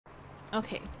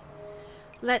Okay.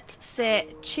 Let's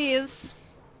say cheers.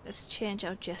 Let's change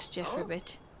our gesture for a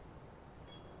bit.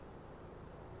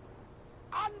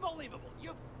 Unbelievable!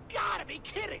 You've gotta be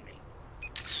kidding me!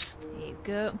 There you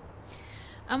go.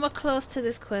 And we're close to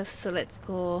this quest, so let's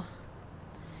go.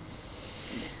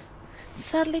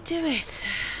 Sadly do it.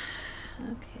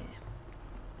 Okay.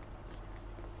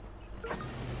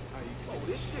 Oh,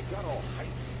 this shit got all hype.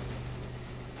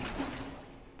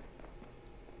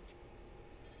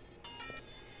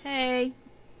 Hey.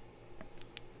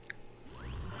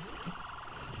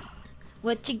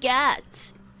 What you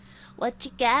got? What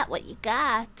you got? What you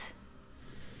got?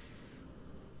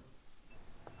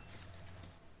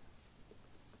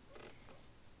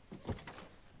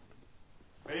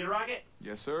 Ready to rock it?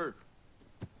 Yes, sir.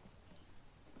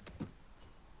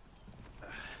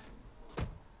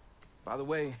 By the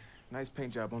way, nice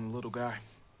paint job on the little guy.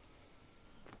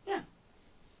 Yeah.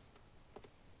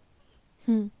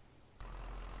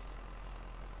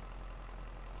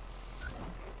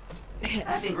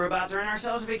 I think we're about to earn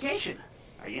ourselves a vacation.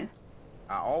 Are you in?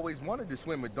 I always wanted to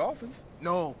swim with dolphins.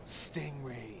 No,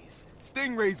 stingrays.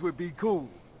 Stingrays would be cool.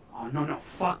 Oh, no, no.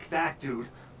 Fuck that, dude.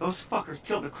 Those fuckers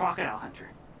killed a crocodile hunter.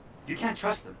 You can't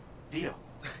trust them. Veto.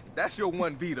 That's your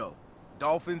one veto.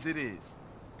 Dolphins it is.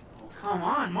 Oh, come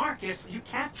on, Marcus. You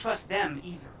can't trust them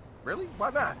either. Really? Why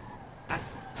not? I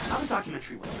saw a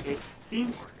documentary once, okay?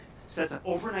 Theme park sets up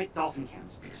overnight dolphin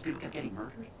camps because people kept getting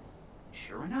murdered.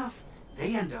 Sure enough,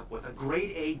 they end up with a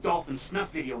grade A dolphin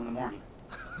snuff video in the morning.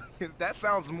 That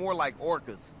sounds more like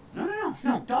orcas. No,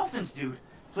 dolphins, dude.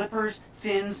 Flippers,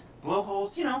 fins,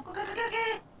 blowholes, you know.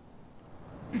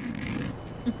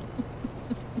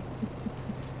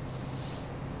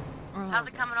 How's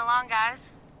it coming along,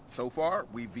 guys? So far,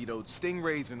 we vetoed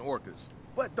stingrays and orcas,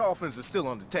 but dolphins are still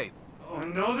on the table. Oh,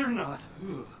 no, they're not.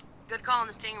 Ugh. Good call on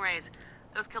the stingrays.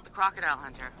 Those killed the crocodile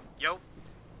hunter. Yo,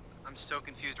 I'm so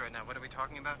confused right now. What are we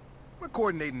talking about? We're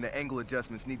coordinating the angle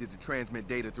adjustments needed to transmit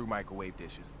data through microwave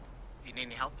dishes. You need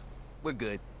any help? We're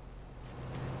good.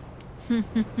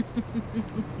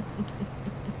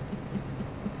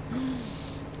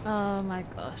 Oh my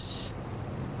gosh.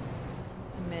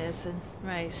 Amazing.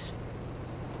 Right.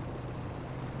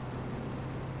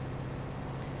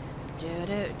 I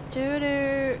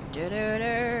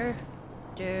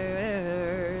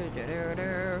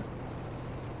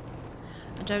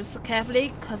drive so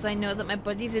carefully because I know that my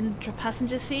buddy's in the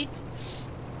passenger seat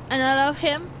and I love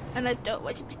him and I don't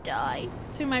want him to die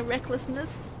through my recklessness.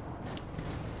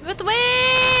 Out the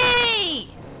way!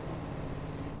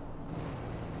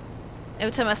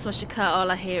 Every time I smash a car,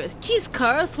 all I hear is, "Jeez,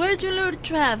 Carlos, where'd you learn to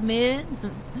drive, man?"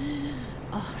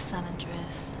 Oh, San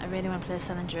Andreas. I really want to play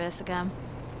San Andreas again.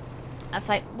 That's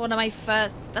like one of my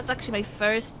first, that's actually my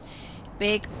first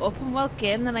big open world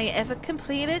game that I ever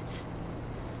completed.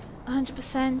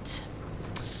 100%.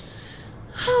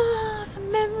 The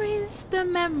memories, the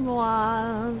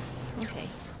memoirs. Okay.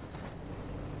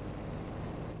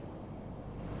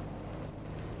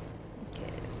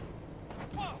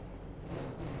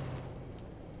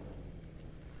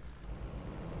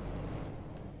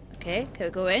 Okay, can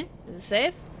we go in? Is it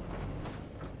safe?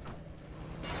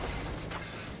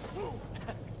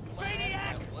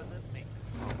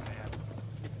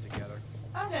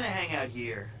 I'm gonna hang out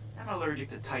here. I'm allergic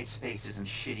to tight spaces and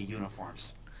shitty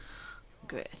uniforms.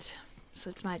 Great.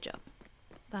 So it's my job.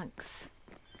 Thanks.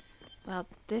 Well,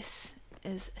 this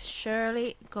is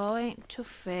surely going to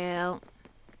fail.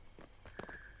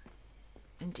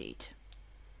 Indeed.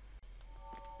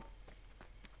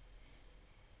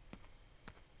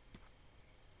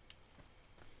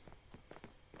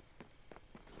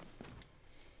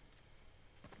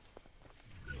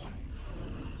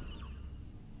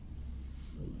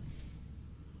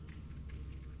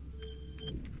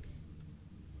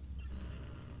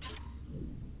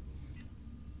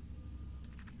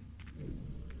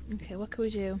 Okay, what can we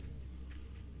do?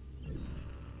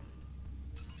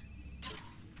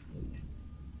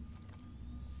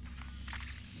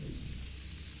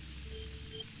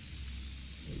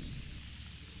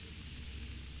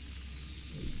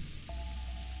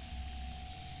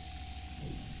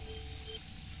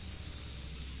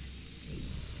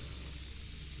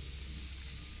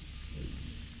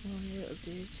 Oh, you little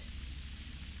dude.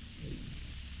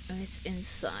 And it's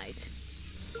inside.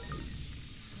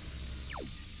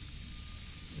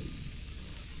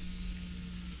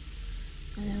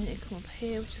 And then we need to come up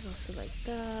here, which is also like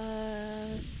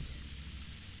that.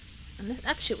 And this,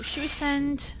 actually, should we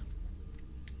send...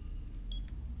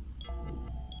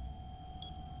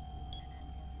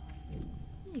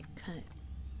 You can't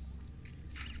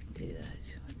do that.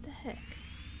 What the heck?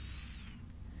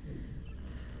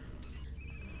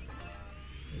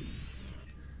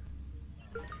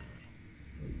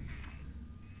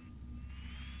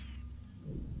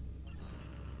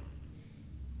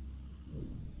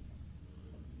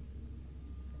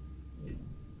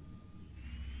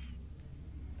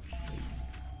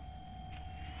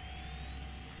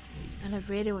 And I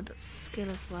really want that skill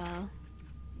as well.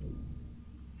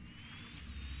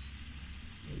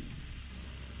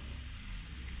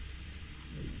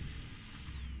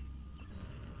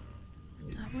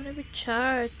 I want to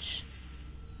recharge.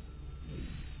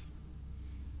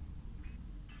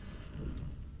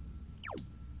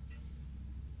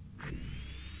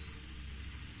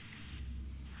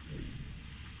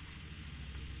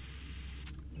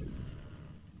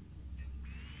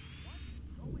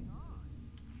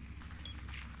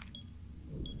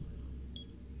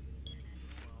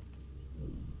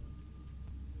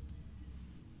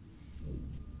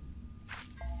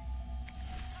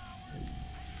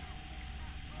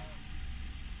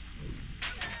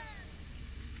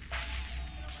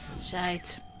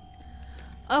 Shite.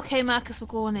 Okay, Marcus, we're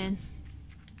going in.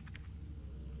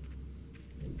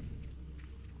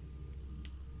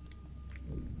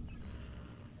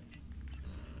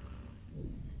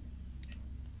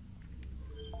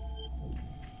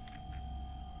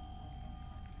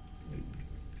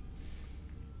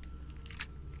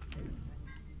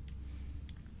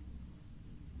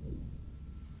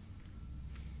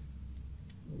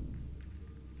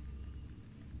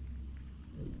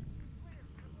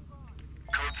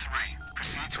 Code 3.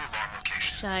 Proceed to alarm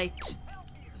location. Shite.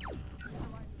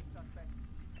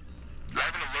 I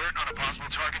have an alert on a possible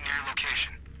target near your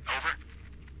location. Over.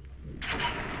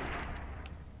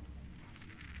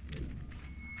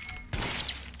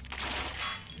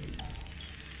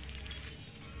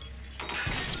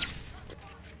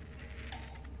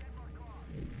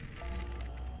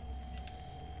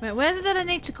 Right, where did I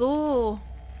need to go?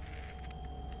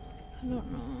 I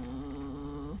don't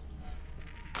know.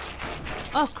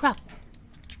 Oh crap.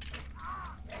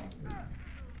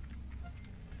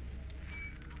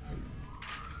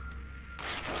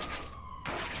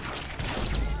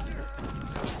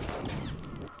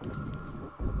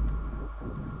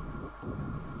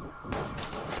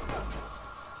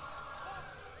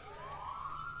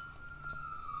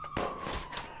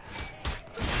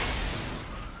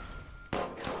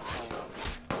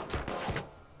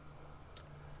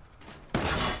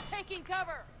 Taking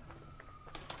cover!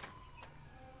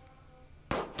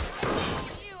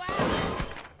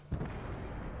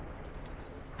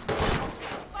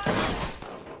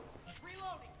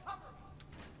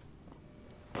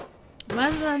 Where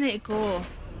did I need to go?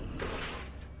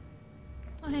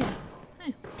 Oh, here.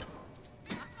 Hey.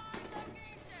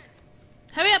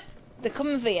 Hurry up! They're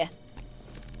coming for you.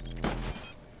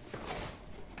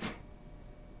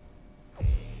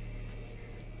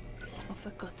 Oh, for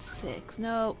God's sakes,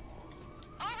 no.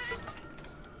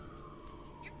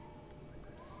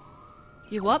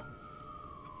 You what?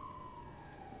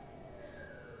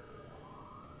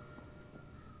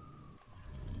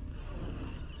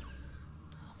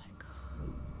 Oh my God.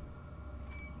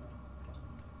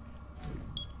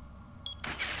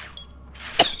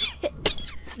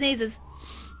 Sneezes.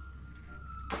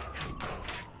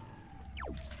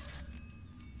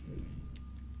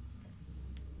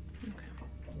 Okay.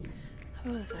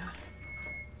 How was that?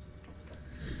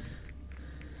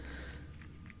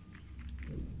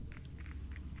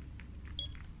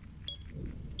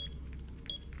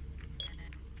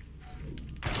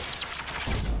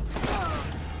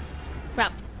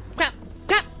 Crap! Crap!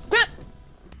 Crap! Crap!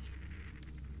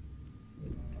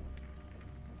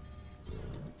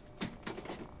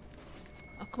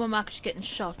 Oh, come on, Marcus, you're getting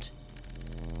shot.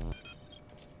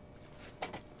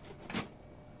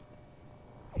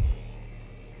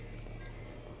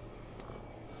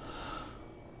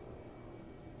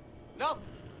 No.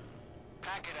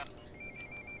 Pack it up.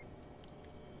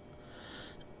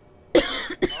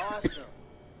 Awesome.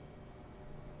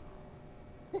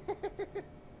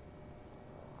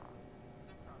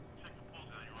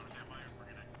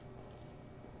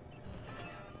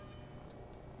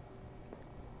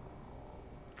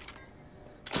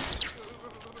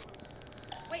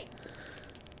 Wait!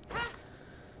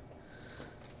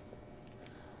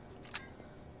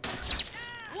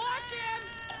 Watch him!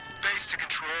 Base to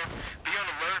control. Be on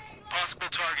alert. Possible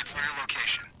targets near your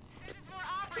location. Send us more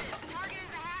operatives. Target is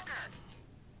a hacker.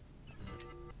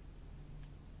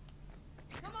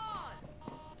 Come on!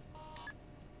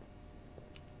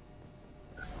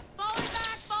 Falling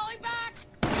back! Falling back!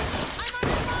 I'm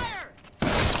under fire!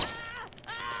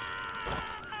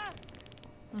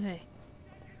 Okay.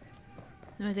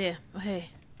 No idea. Okay.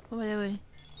 What am I doing?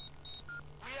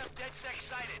 We have DedSec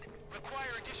sighted. Require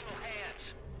additional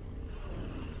hands.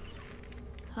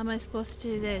 How am I supposed to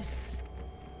do this?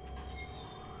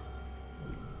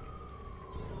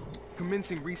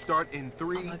 Commencing restart in Oh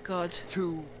 3, my God.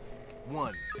 2,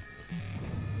 1.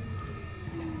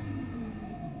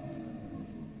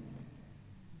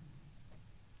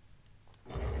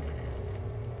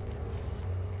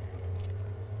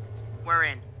 We're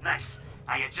in. Nice.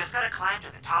 Now you just gotta climb to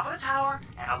the top of the tower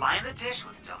and align the dish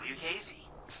with WKZ.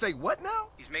 Say what now?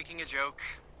 He's making a joke.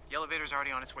 The elevator's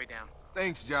already on its way down.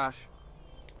 Thanks, Josh.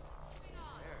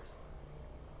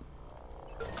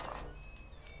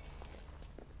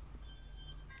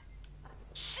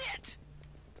 Shit!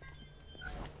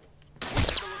 Take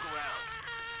a look around.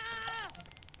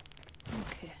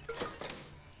 Okay.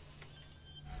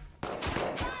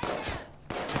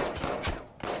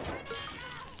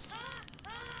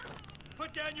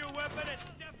 Put down your weapon and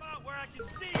step out where I can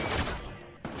see you.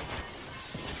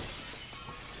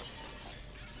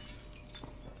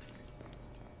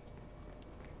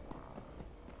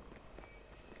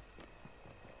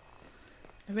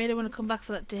 I really want to come back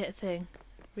for that data thing.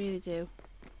 Really do.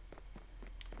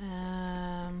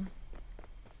 I'm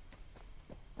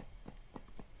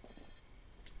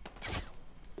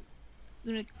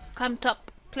gonna climb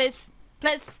top. Please.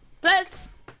 Please. Please.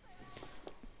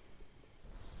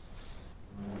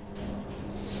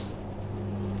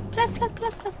 Plus, plus,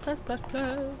 plus, plus, plus, plus,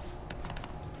 plus.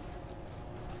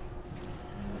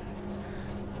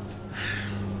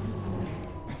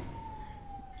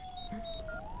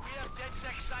 We have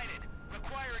DedSec sighted.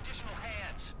 Require additional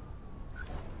hands.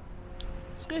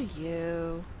 Screw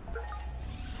you.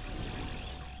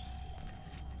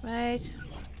 Right.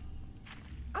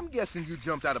 I'm guessing you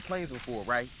jumped out of planes before,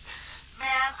 right?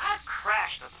 Man, I've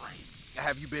crashed a plane.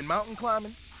 Have you been mountain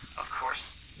climbing? Of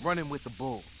course. Running with the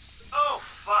bulls? Oh,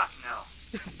 fuck no.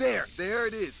 There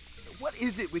it is. What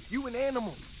is it with you and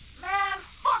animals? Man,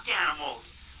 fuck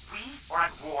animals. We are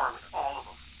at war with all of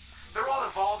them. They're all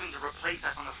evolving to replace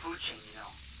us on the food chain, you know.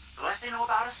 The less they know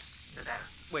about us, the better.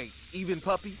 Wait, even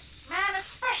puppies? Man,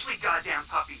 especially goddamn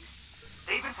puppies.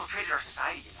 They've infiltrated our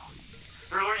society, you know.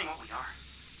 They're learning what we are.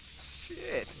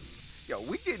 Shit. Yo,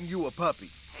 we getting you a puppy.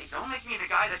 Hey, don't make me the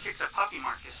guy that kicks a puppy,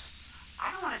 Marcus.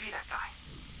 I don't want to be that guy.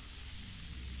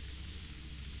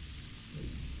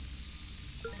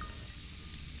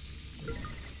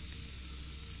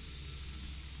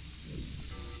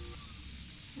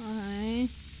 Alright.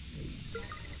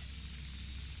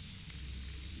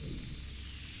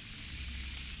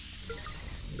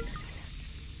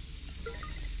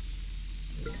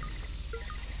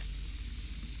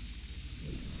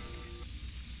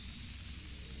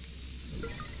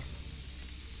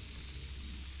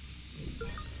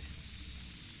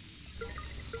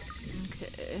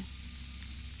 Okay.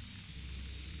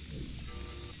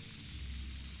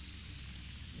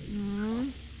 Hmm.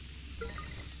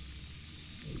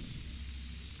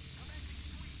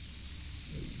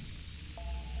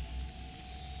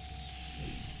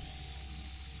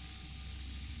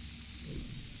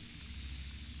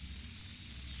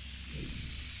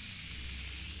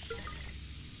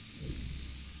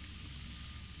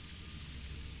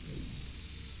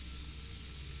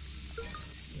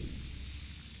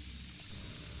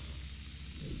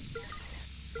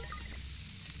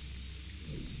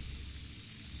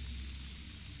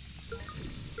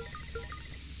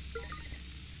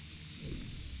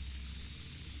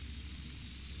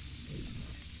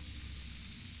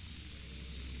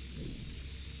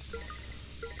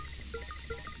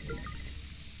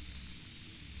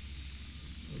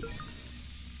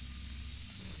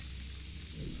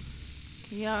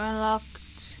 You're unlocked.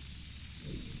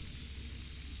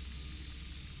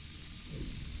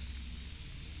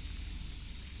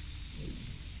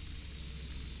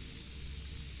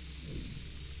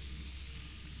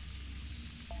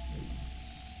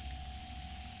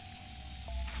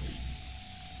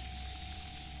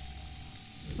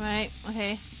 Right,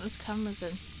 okay, those cameras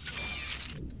in.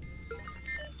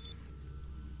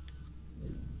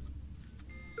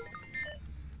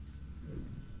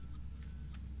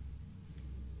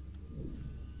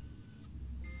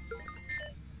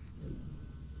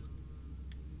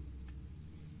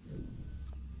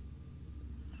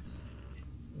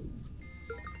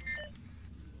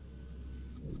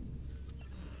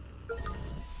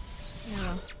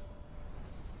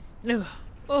 No.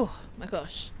 Oh my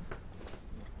gosh.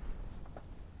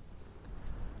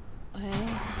 Okay.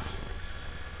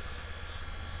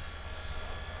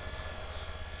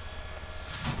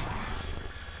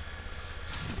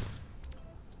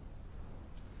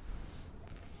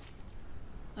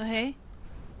 Okay.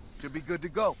 Should be good to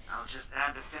go. I'll just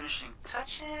add the finishing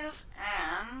touches,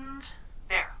 and...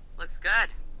 there. Looks good.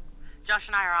 Josh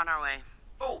and I are on our way.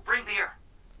 Oh, bring beer.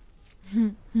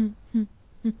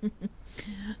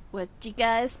 What you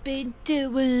guys been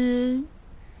doing?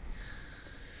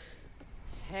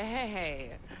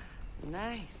 Hey,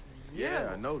 nice view.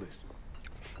 Yeah, I noticed.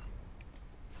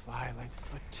 Fly like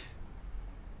foot.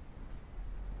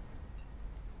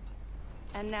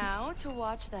 And now to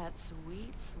watch that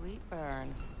sweet, sweet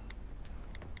burn.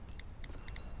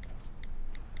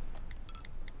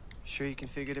 Sure you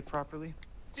configured it properly?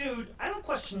 Dude, I don't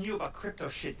question you about crypto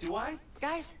shit, do I?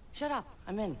 Guys, shut up.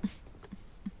 I'm in.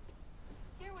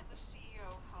 Here with the CEO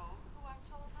of Home, who I'm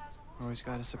told has a little Always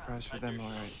got a surprise for them,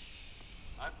 alright.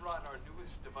 I brought our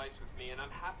newest device with me, and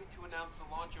I'm happy to announce the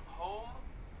launch of Home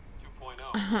 2.0.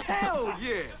 Hell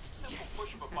yeah! Just a simple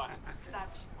push of a button.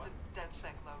 That's the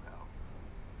DedSec logo.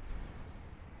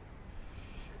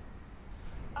 Shit.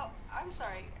 Oh, I'm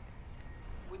sorry.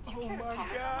 Would you Oh care to my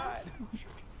comment God! on that?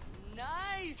 Sure.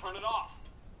 Nice! Turn it off.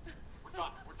 We're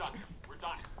done. We're done. We're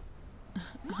done.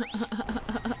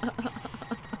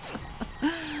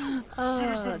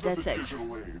 Citizens of the DedSec.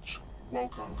 digital age,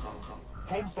 welcome.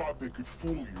 Home thought they could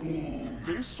fool you.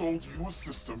 They sold you a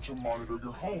system to monitor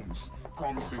your homes,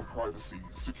 promising privacy,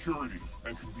 security,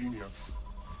 and convenience.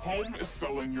 Home is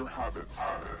selling your habits.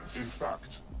 In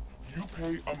fact, you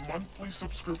pay a monthly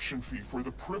subscription fee for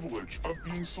the privilege of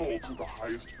being sold to the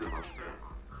highest bidder.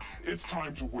 It's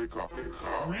time to wake up.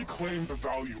 Reclaim the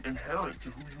value inherent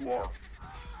to who you are.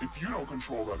 If you don't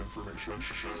control that information,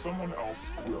 someone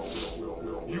else will.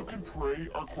 You can pray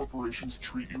our corporations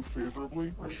treat you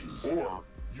favorably, or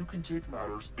you can take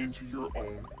matters into your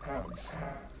own hands.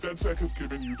 DedSec has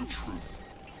given you the truth.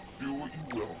 Do what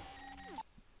you will.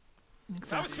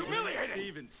 That was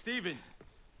humiliating! Steven!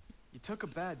 You took a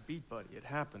bad beat, buddy. It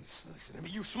happens. Listen to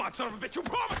me, you smart son of a bitch, you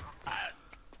promised!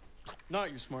 Not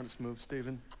your smartest move,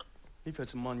 Steven. You've had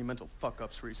some monumental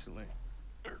fuck-ups recently.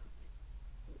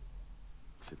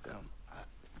 Sit down.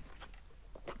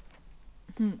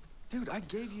 Dude, I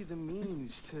gave you the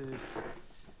means to,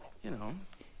 you know,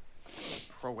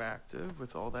 proactive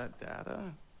with all that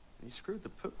data. You screwed the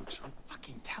pooch on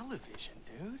fucking television,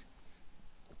 dude.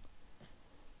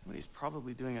 Somebody's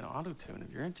probably doing an auto-tune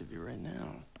of your interview right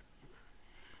now.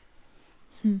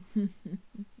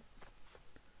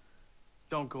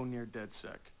 Don't go near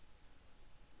DedSec.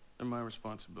 They're my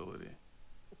responsibility.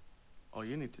 All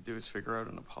you need to do is figure out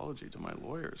an apology to my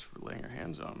lawyers for laying your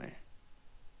hands on me.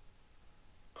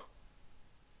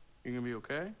 You gonna be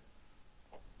okay?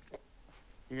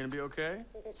 You gonna be okay?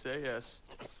 Say yes.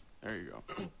 There you go.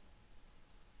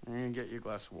 I'm gonna get you a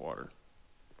glass of water.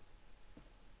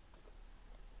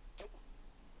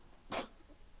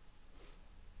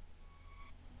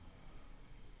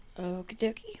 Okie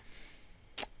dokie.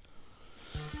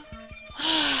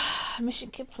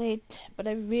 Mission complete, but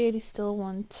I really still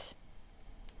want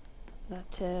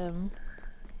that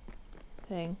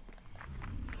thing.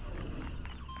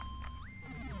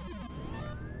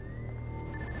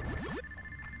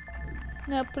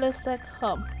 No place like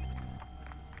home.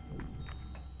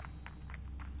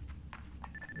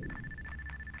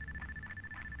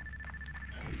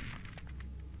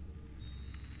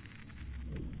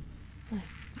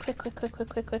 Quick.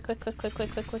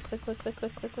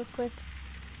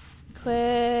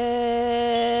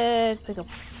 Pick up.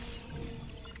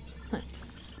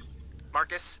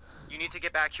 Marcus, you need to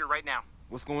get back here right now.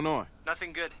 What's going on?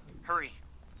 Nothing good. Hurry.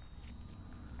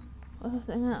 What's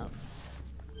the thing else?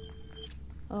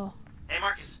 Oh. Hey,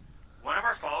 Marcus. One of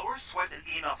our followers swiped an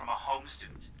email from a Home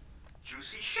student.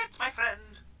 Juicy shit, my friend.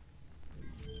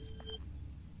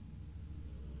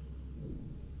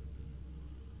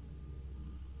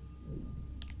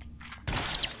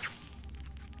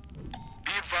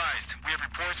 Be advised, we have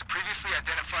reports of previously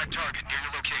identified target near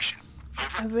your location.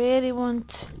 I really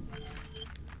want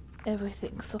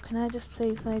everything, so can I just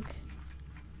please, like...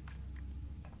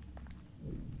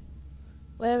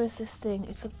 Where is this thing?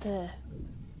 It's up there.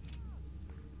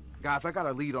 Guys, I got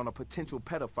a lead on a potential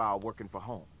pedophile working for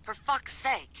Home. For fuck's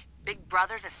sake. Big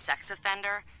Brother's a sex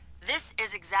offender? This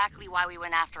is exactly why we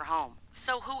went after Home.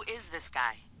 So who is this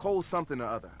guy? Cole something or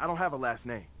other. I don't have a last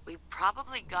name. We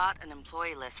probably got an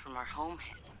employee list from our Home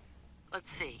head.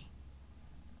 Let's see.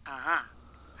 Uh-huh.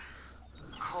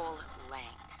 Cole Lang.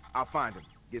 I'll find him,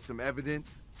 get some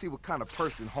evidence, see what kind of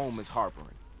person Home is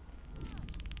harboring.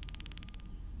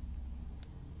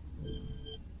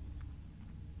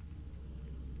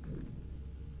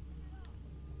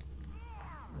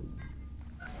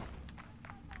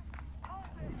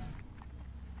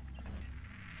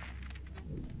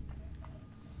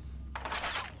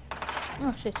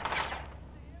 Oh shit.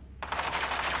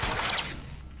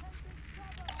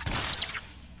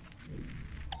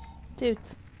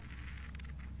 Dudes.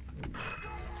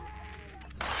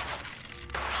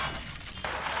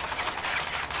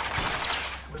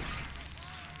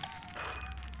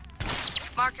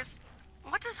 Marcus,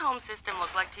 what does Home System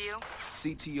look like to you?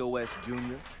 CTOS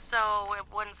Junior. So it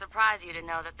wouldn't surprise you to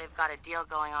know that they've got a deal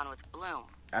going on with Bloom.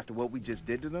 After what we just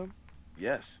did to them?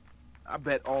 Yes. I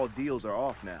bet all deals are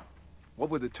off now. What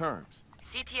were the terms?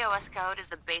 CTOS code is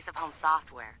the base of Home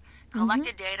software.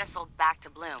 Collected data sold back to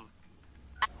Bloom.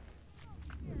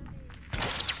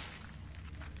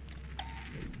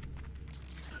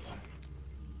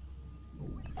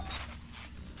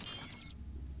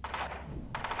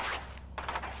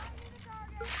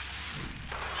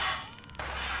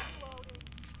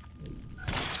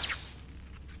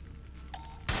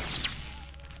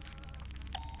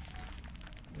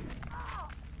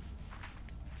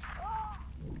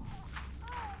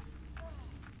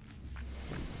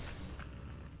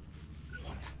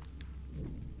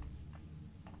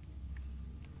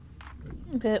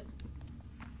 Okay.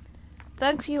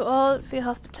 Thanks you all for your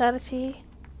hospitality,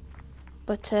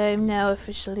 but I'm now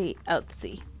officially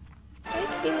outsy.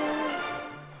 Thank you.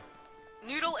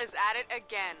 Noodle is at it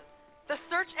again. The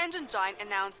search engine giant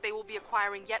announced they will be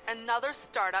acquiring yet another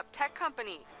startup tech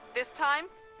company. This time,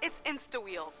 it's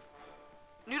InstaWheels.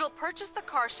 Noodle purchased the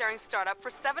car-sharing startup for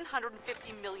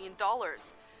 $750 million.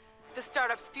 The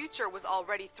startup's future was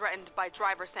already threatened by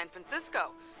Driver San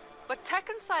Francisco, but tech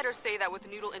insiders say that with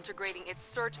Noodle integrating its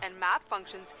search and map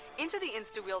functions into the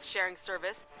InstaWheels sharing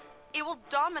service, it will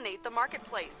dominate the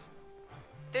marketplace.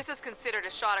 This is considered a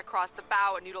shot across the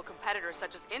bow at Noodle competitors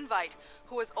such as Invite,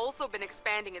 who has also been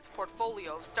expanding its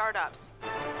portfolio of startups.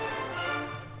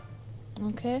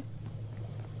 Okay.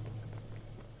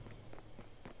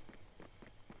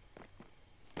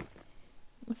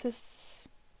 What's this?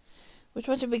 Which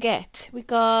one did we get? We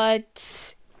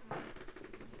got...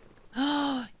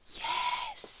 Oh,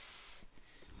 yes!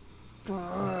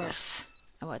 Birth.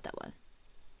 I want that one.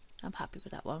 I'm happy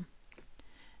with that one.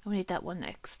 And we need that one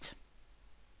next.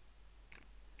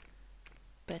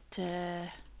 But,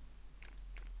 that's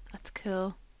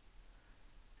cool.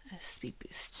 A speed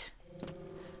boost.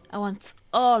 I want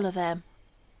all of them.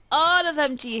 All of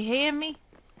them, do you hear me?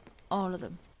 All of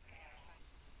them.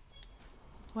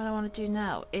 What I want to do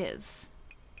now is...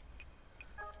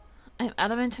 I'm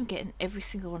adamant I'm getting every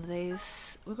single one of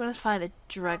these. We're going to find a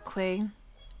drag queen.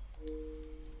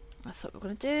 That's what we're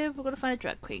going to do. We're going to find a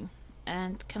drag queen.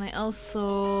 And can I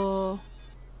also...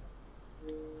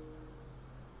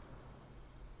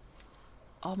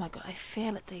 Oh my god, I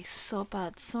fail at these so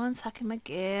bad. Someone's hacking my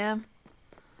game.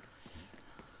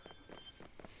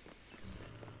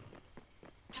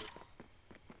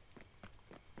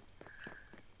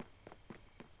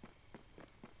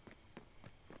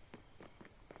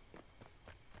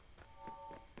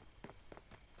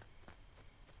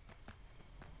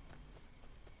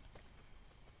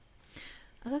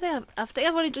 I think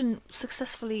I've only done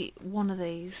successfully one of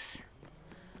these.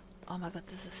 Oh my god,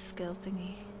 there's a skill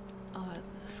thingy. Oh my god,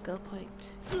 there's a skill point.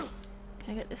 Can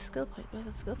I get this skill point? Where's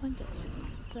the skill point?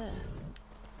 It's there.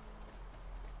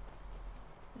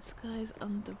 This guy's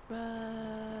on the right.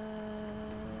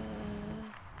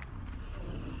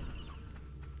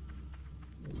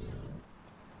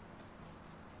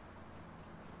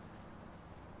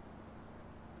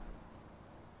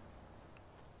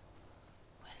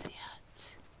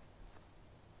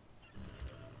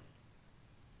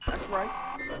 That's right.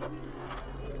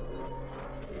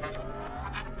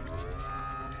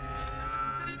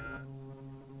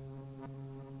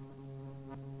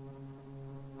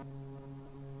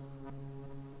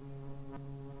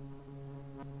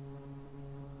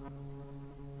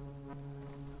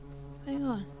 Hang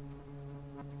on.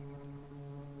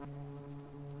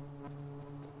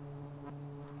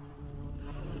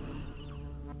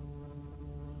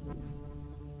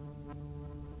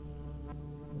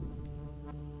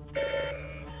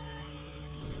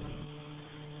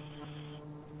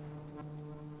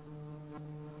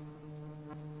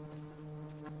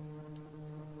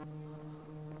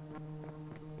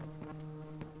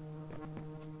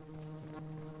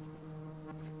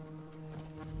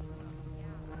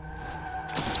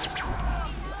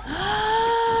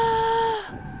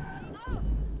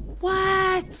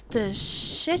 What the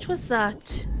shit was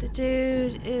that? The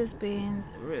dude is being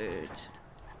rude.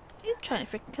 He's trying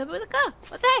to freaking kill me with a car.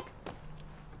 What the heck?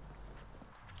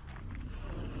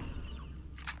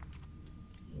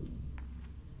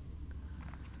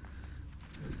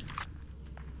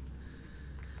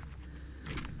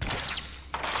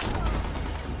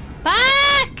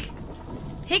 Fuck!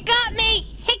 He got me!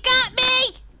 He got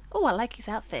me! Oh, I like his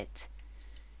outfit.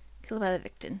 Killed by the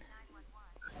victim.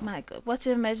 My god, what's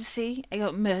an emergency? I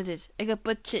got murdered. I got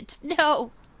butchered.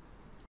 No!